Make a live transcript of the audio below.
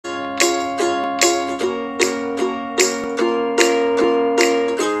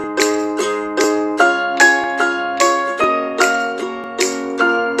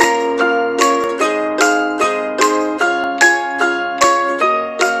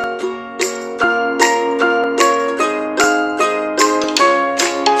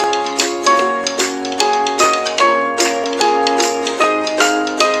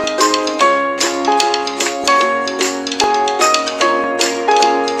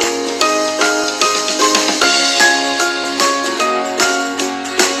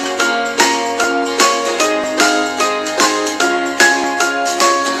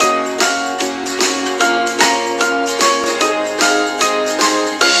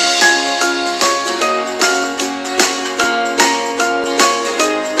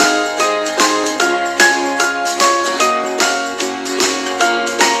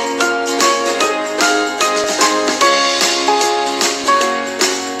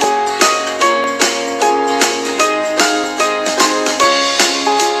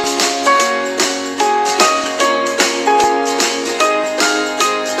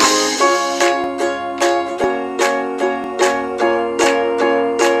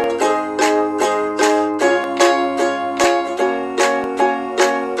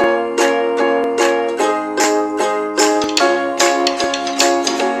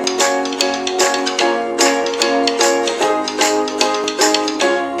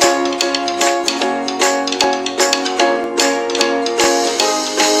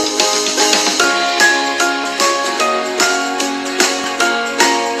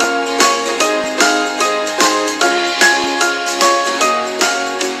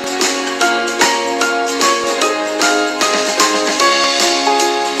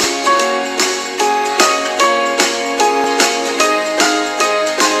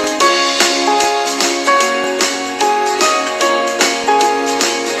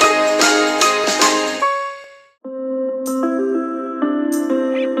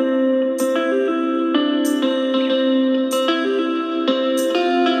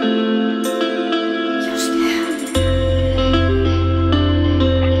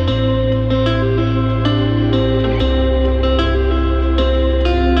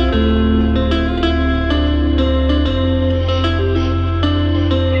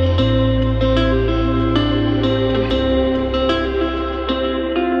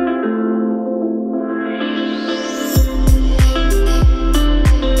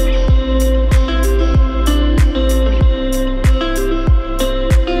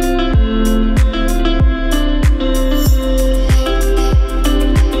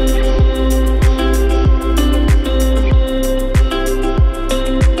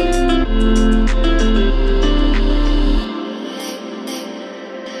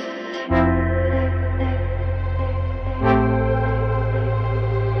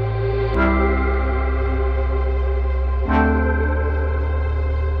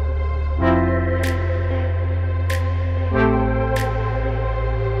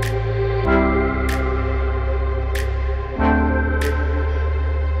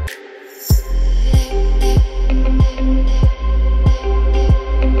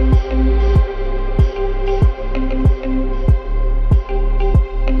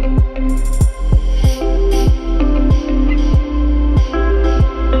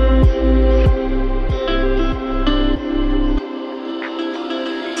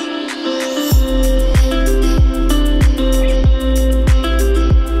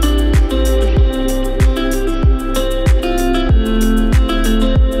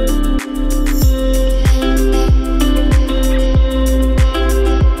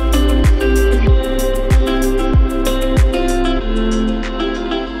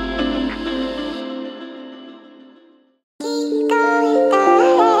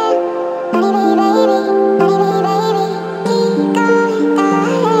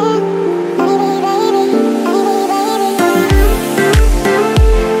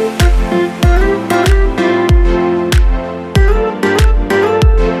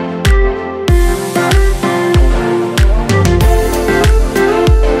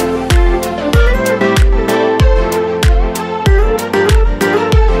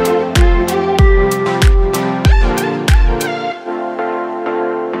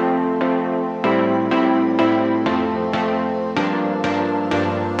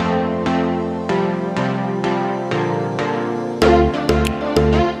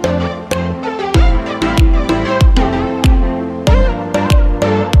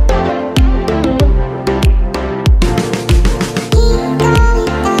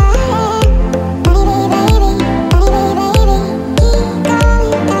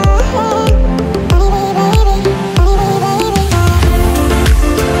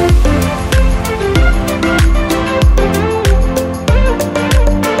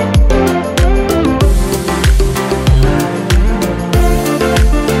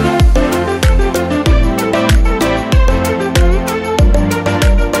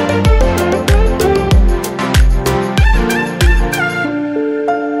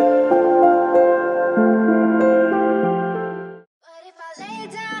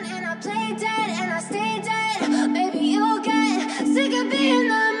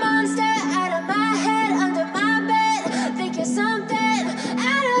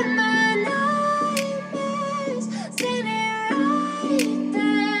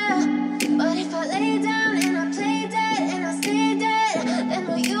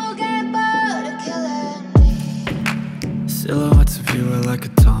Silhouettes of you are like a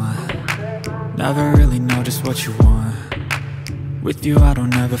taunt. Never really know just what you want. With you I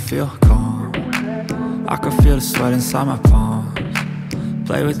don't ever feel calm. I can feel the sweat inside my palms.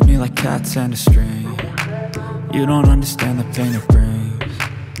 Play with me like cats and a string. You don't understand the pain it brings.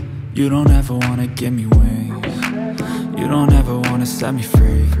 You don't ever wanna give me wings. You don't ever wanna set me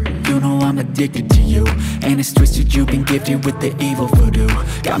free. You know I'm addicted to you, and it's twisted, you've been gifted with the evil voodoo.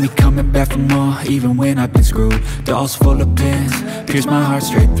 Got me coming back for more, even when I've been screwed. Dolls full of pins, pierce my heart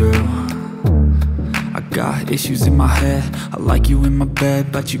straight through. I got issues in my head, I like you in my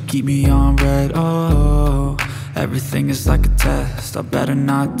bed, but you keep me on red. Oh, everything is like a test, I better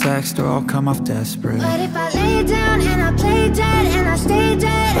not text or I'll come off desperate. But if I lay down and I play dead and I stay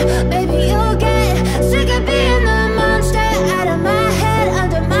dead, baby you'll get sick of being the monster out of my head,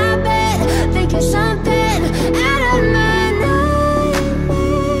 under my bed, thinking something out of my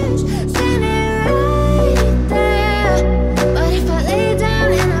nightmares, standing right there. But if I lay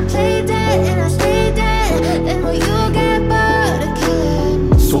down and I play dead and I stay dead, then will you get bored of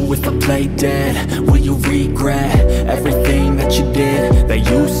killing? So if I play dead, will you regret everything that you did, that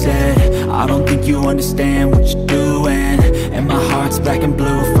you said? I don't think you understand what you're doing, and my heart's black and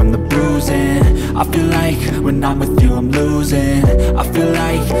blue from the bruising. I feel like when I'm with you I'm losing. I feel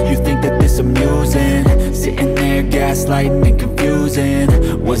like you think that this amusing, sitting there gaslighting and confusing.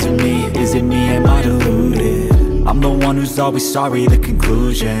 Was it me? Is it me? Am I deluded? I'm the one who's always sorry, the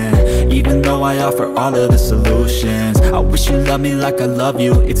conclusion, even though I offer all of the solutions. I wish you loved me like I love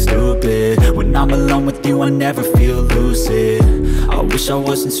you, it's stupid. When I'm alone with you I never feel lucid. I wish I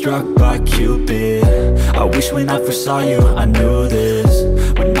wasn't struck by Cupid. I wish when I first saw you I knew this.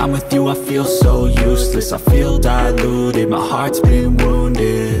 When I'm with you I feel so useless, I feel diluted, my heart's been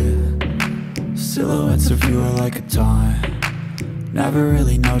wounded. Silhouettes of you are like a taunt. Never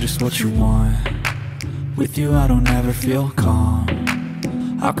really know just what you want. With you I don't ever feel calm.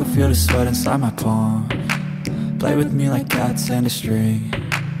 I can feel the sweat inside my palms. Play with me like cats and a string.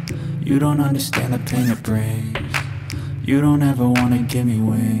 You don't understand the pain it brings. You don't ever wanna give me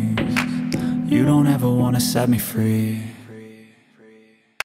wings. You don't ever wanna set me free.